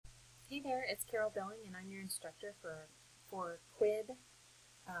Hey there, it's Carol Billing, and I'm your instructor for CWID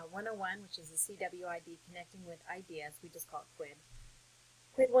 101, which is a CWID Connecting with Ideas. We just call it CWID.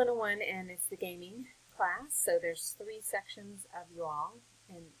 CWID 101, and it's the gaming class. So there's 3 sections of you all,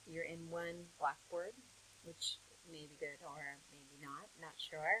 and you're in one blackboard, which may be good or maybe not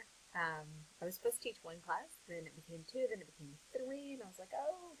sure. I was supposed to teach 1 class, then it became 2, then it became 3, and I was like,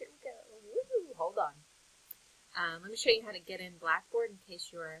 oh, here we go. Woohoo, hold on. Let me show you how to get in Blackboard in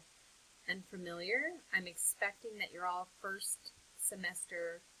case you're unfamiliar. I'm expecting that you're all first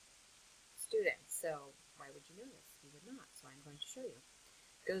semester students, so why would you know this? You would not, so I'm going to show you.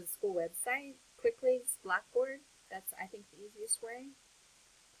 Go to the school website, quickly, Blackboard. That's, I think, the easiest way.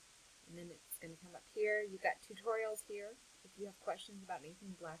 And then it's going to come up here. You've got tutorials here if you have questions about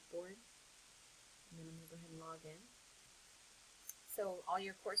anything Blackboard. And then I'm going to go ahead and log in. So all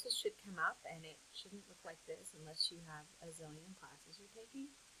your courses should come up, and it shouldn't look like this unless you have a zillion classes you're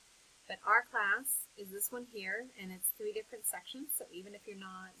taking. But our class is this one here, and it's 3 different sections, so even if you're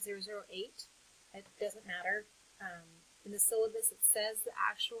not 008, it doesn't matter. In the syllabus it says the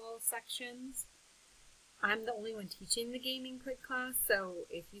actual sections. I'm the only one teaching the Gaming CWID class, so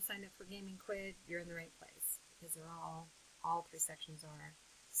if you signed up for Gaming CWID, you're in the right place, because they're all 3 sections are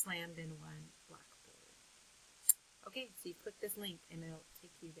slammed in one blackboard. Okay, so you click this link and it'll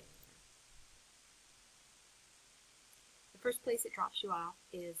take you there. The first place it drops you off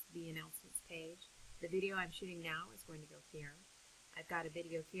is the announcements page. The video I'm shooting now is going to go here. I've got a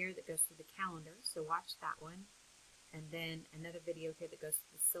video here that goes through the calendar, so watch that one. And then another video here that goes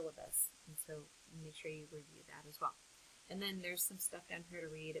through the syllabus, and so make sure you review that as well. And then there's some stuff down here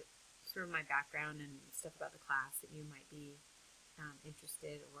to read, sort of my background and stuff about the class that you might be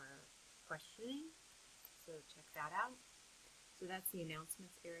interested or questioning. So check that out. So that's the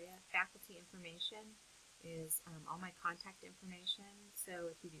announcements area. Faculty information is all my contact information.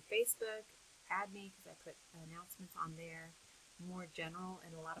 So if you do Facebook, add me because I put announcements on there, more general,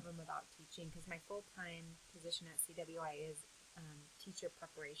 and a lot of them about teaching, because my full-time position at CWI is teacher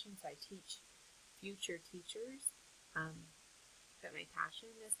preparation. So I teach future teachers. But my passion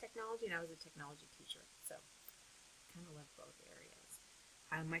is technology, and I was a technology teacher. So I kind of love both areas.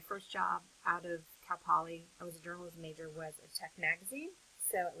 My first job out of Cal Poly, I was a journalism major, was a tech magazine.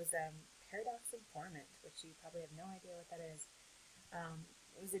 So it was Paradox Informant, which you probably have no idea what that is.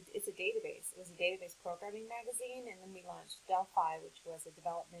 It's a database. It was a database programming magazine, and then we launched Delphi, which was a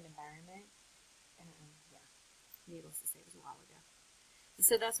development environment. Yeah, needless to say, it was a while ago.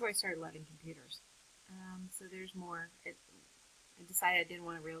 So that's where I started loving computers. So there's more. I decided I didn't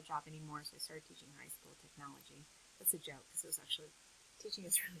want a real job anymore, so I started teaching high school technology. That's a joke, because it was actually, teaching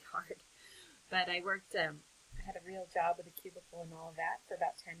is really hard. But I worked, I had a real job with a cubicle and all of that for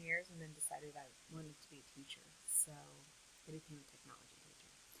about 10 years, and then decided I wanted to be a teacher. So I became a technology teacher,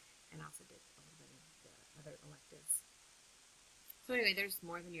 and also did a little bit of the other electives. So anyway, there's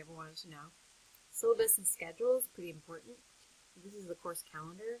more than you ever wanted to know. Syllabus and schedule is pretty important. This is the course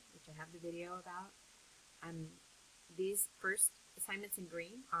calendar, which I have the video about. These first assignments in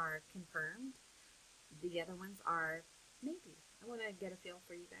green are confirmed. The other ones are maybe. I want to get a feel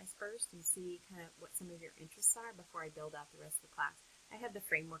for you guys first and see kind of what some of your interests are before I build out the rest of the class. I have the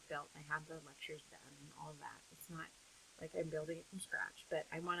framework built, I have the lectures done and all of that. It's not like I'm building it from scratch, but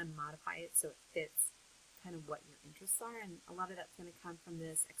I want to modify it so it fits kind of what your interests are, and a lot of that's going to come from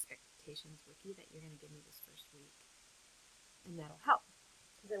this expectations wiki that you're going to give me this first week. And that'll help,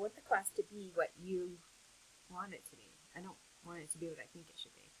 because I want the class to be what you want it to be. I don't want it to be what I think it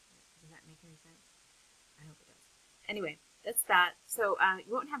should be. Does that make any sense? I hope it does. Anyway, that's that. So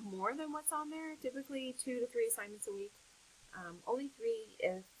you won't have more than what's on there. Typically 2 to 3 assignments a week. Only 3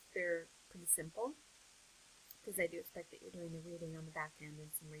 if they're pretty simple, because I do expect that you're doing the reading on the back end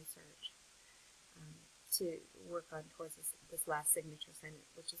and some research to work on towards this last signature assignment,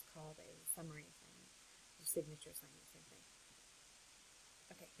 which is called a summary assignment, or signature assignment, same thing.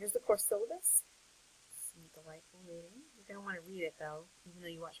 Okay, here's the course syllabus. Some delightful reading. You're going to want to read it, though, even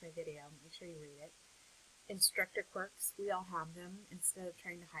though you watch my video. Make sure you read it. Instructor quirks, we all have them. Instead of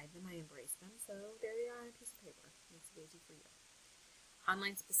trying to hide them, I embrace them. So there you are on a piece of paper. Makes it easy for you.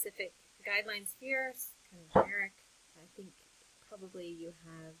 Online specific guidelines here, kind of generic. I think probably you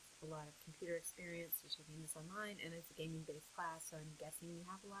have a lot of computer experience. You're taking this online, and it's a gaming-based class, so I'm guessing you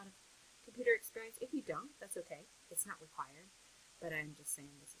have a lot of computer experience. If you don't, that's okay. It's not required. But I'm just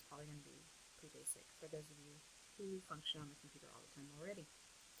saying this is probably going to be pretty basic for those of you who function on the computer all the time already.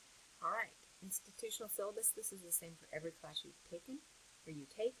 All right, institutional syllabus. This is the same for every class you've taken or you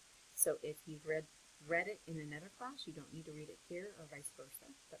take. So if you've read it in another class, you don't need to read it here or vice versa.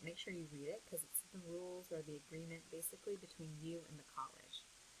 But make sure you read it, because it's the rules or the agreement basically between you and the college.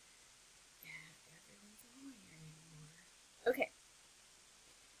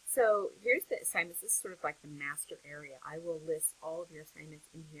 So here's the assignments. This is sort of like the master area. I will list all of your assignments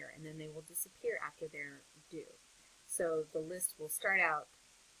in here, and then they will disappear after they're due. So the list will start out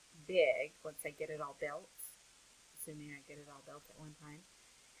big once I get it all built, assuming I get it all built at one time,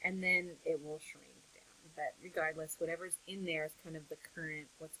 and then it will shrink down. But regardless, whatever's in there is kind of the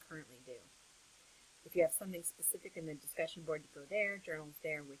what's currently due. If you have something specific in the discussion board, you go there, journals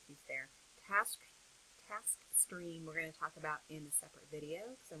there, wikis there. Task stream we're going to talk about in a separate video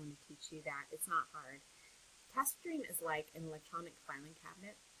because I want to teach you that. It's not hard. Task stream is like an electronic filing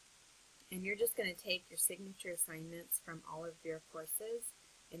cabinet, and you're just going to take your signature assignments from all of your courses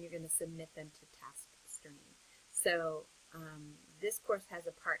and you're going to submit them to task stream. So this course has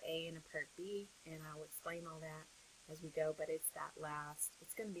a part A and a part B, and I'll explain all that as we go, but it's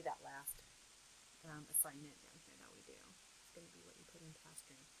going to be that last assignment down here that we do. It's going to be what you put in task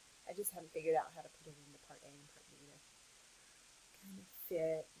stream. I just haven't figured out how to put it into part A and part B to kind of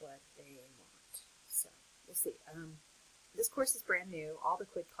fit what they want. So we'll see. This course is brand new. All the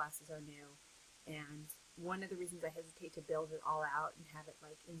CWID classes are new, and one of the reasons I hesitate to build it all out and have it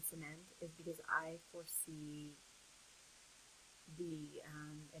like in cement is because I foresee the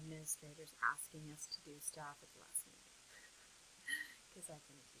administrators asking us to do stuff at the last minute because I've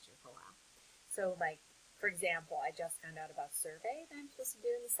been a teacher for a while. So like, for example, I just found out about survey that I'm supposed to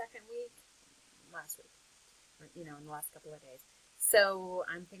do in the second week, last week, or, in the last couple of days. So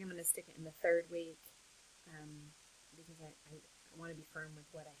I'm thinking I'm going to stick it in the third week because I want to be firm with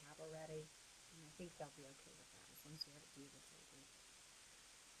what I have already, and I think they'll be okay with that as long as we have it due the third week.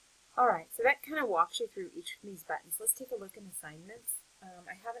 Alright, so that kind of walks you through each of these buttons. Let's take a look in assignments.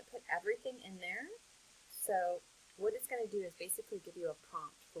 I haven't put everything in there, so what it's going to do is basically give you a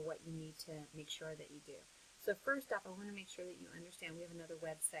prompt for what you need to make sure that you do. So first off, I want to make sure that you understand we have another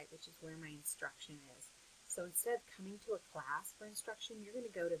website, which is where my instruction is. So instead of coming to a class for instruction, you're going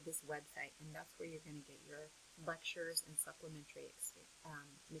to go to this website, and that's where you're going to get your lectures and supplementary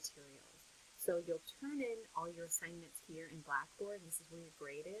materials. So you'll turn in all your assignments here in Blackboard, and this is where your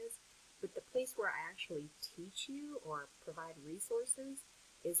grade is, but the place where I actually teach you or provide resources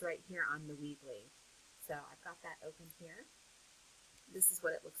is right here on the Weebly. So I've got that open here. This is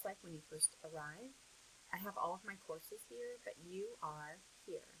what it looks like when you first arrive. I have all of my courses here, but you are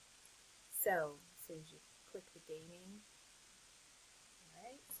here. So as soon as you click the gaming,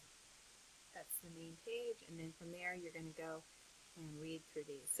 right, that's the main page, and then from there you're going to go and read through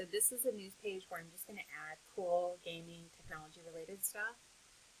these. So this is a news page where I'm just going to add cool gaming technology related stuff.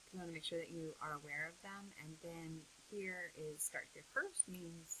 You want to make sure that you are aware of them, and then here is start here first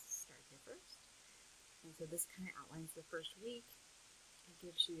means start here first. And so this kind of outlines the first week. It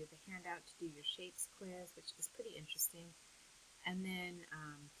gives you the handout to do your shapes quiz, which is pretty interesting. And then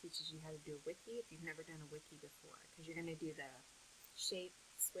teaches you how to do a wiki if you've never done a wiki before, because you're going to do the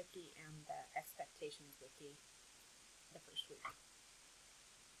shapes wiki and the expectations wiki the first week.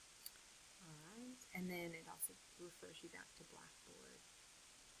 Alright, and then it also refers you back to Blackboard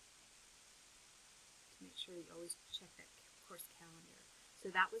to make sure you always check that course calendar. So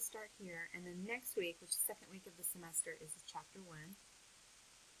that would start here, and then next week, which is the second week of the semester, is chapter 1.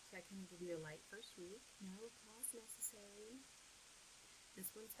 So I kind of give you a light first week. No pause necessary. This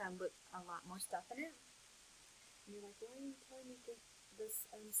one's got a lot more stuff in it. And you're like, why are you telling me this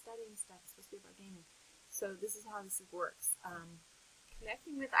studying stuff is supposed to be about gaming? So this is how this works.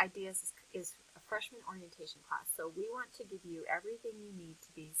 Connecting with Ideas is a freshman orientation class. So we want to give you everything you need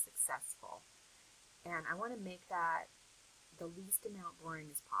to be successful. And I want to make that the least amount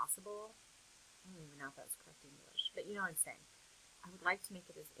boring as possible. I don't even know if that's correct English, but you know what I'm saying. I would like to make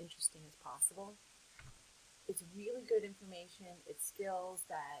it as interesting as possible. It's really good information. It's skills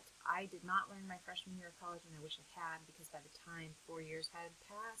that I did not learn my freshman year of college, and I wish I had, because by the time 4 years had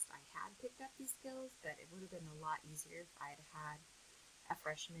passed, I had picked up these skills, but it would have been a lot easier if I had had a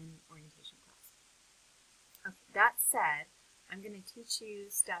freshman orientation class. Okay, that said, I'm going to teach you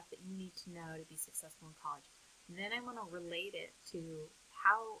stuff that you need to know to be successful in college. And then I want to relate it to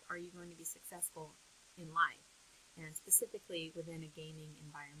how are you going to be successful in life, and specifically within a gaming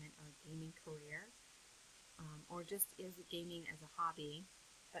environment or a gaming career, or just is gaming as a hobby,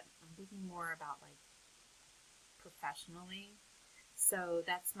 but I'm thinking more about like professionally. So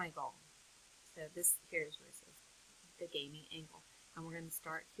that's my goal. So here's where it says the gaming angle. And we're going to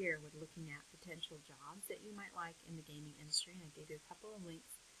start here with looking at potential jobs that you might like in the gaming industry, and I gave you a couple of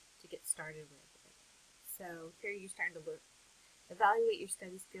links to get started with it. So here you're starting to evaluate your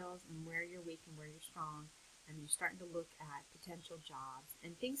study skills and where you're weak and where you're strong, and you're starting to look at potential jobs,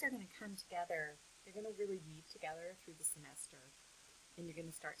 and things are going to come together. They're going to really weave together through the semester, and you're going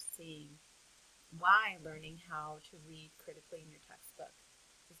to start seeing why learning how to read critically in your textbook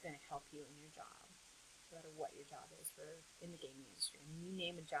is going to help you in your job, no matter what your job is in the gaming industry. I mean, you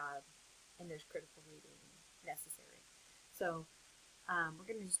name a job, and there's critical reading necessary. So we're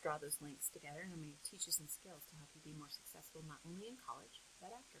going to just draw those links together, and I'm going to teach you some skills to help you be more successful, not only in college,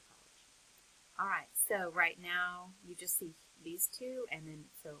 but after college. All right, so right now you just see these two, and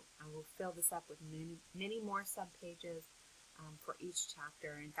then so I will fill this up with many more subpages for each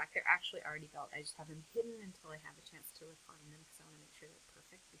chapter. In fact, they're actually already built. I just have them hidden until I have a chance to refine them because I want to make sure they're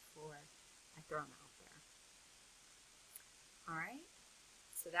perfect before I throw them out there. All right,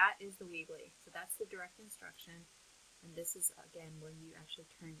 so that is the Weebly. So that's the direct instruction, and this is, again, where you actually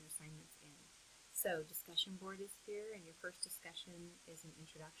turn your assignments in. So discussion board is here, and your first discussion is an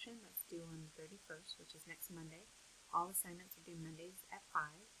introduction. That's due on the 31st, which is next Monday. All assignments are due Mondays at 5.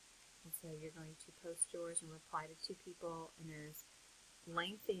 And so you're going to post yours and reply to 2 people, and there's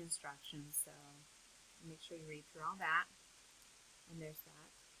lengthy instructions, so make sure you read through all that. And there's that.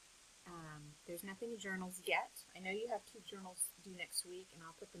 There's nothing in journals yet. I know you have 2 journals due next week, and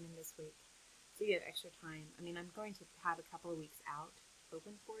I'll put them in this week, so you have extra time. I mean, I'm going to have a couple of weeks out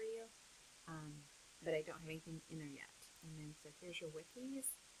open for you, but I don't have anything in there yet. And then, so here's your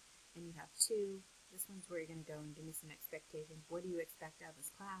wikis, and you have 2. This one's where you're going to go and give me some expectations. What do you expect out of this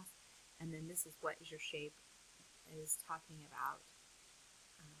class? And then this is what is your shape is talking about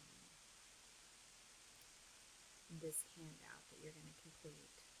this handout that you're going to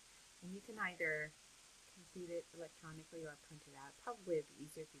complete. And you can either complete it electronically or print it out. Probably it would be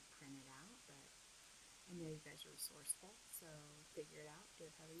easier if you print it out, but I know you guys are resourceful, so figure it out, do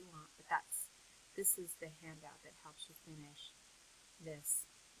it however you want. But this is the handout that helps you finish this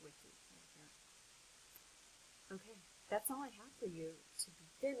wiki right here. Okay, that's all I have for you to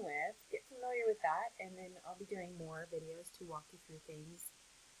begin with. Get familiar with that, and then I'll be doing more videos to walk you through things,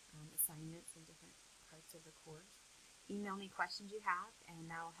 assignments, and different parts of the course. Email me questions you have,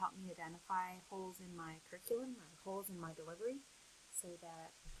 and that will help me identify holes in my curriculum or holes in my delivery so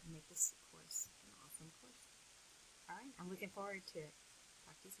that I can make this course an awesome course. All right, I'm looking forward to it.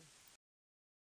 Talk to you soon.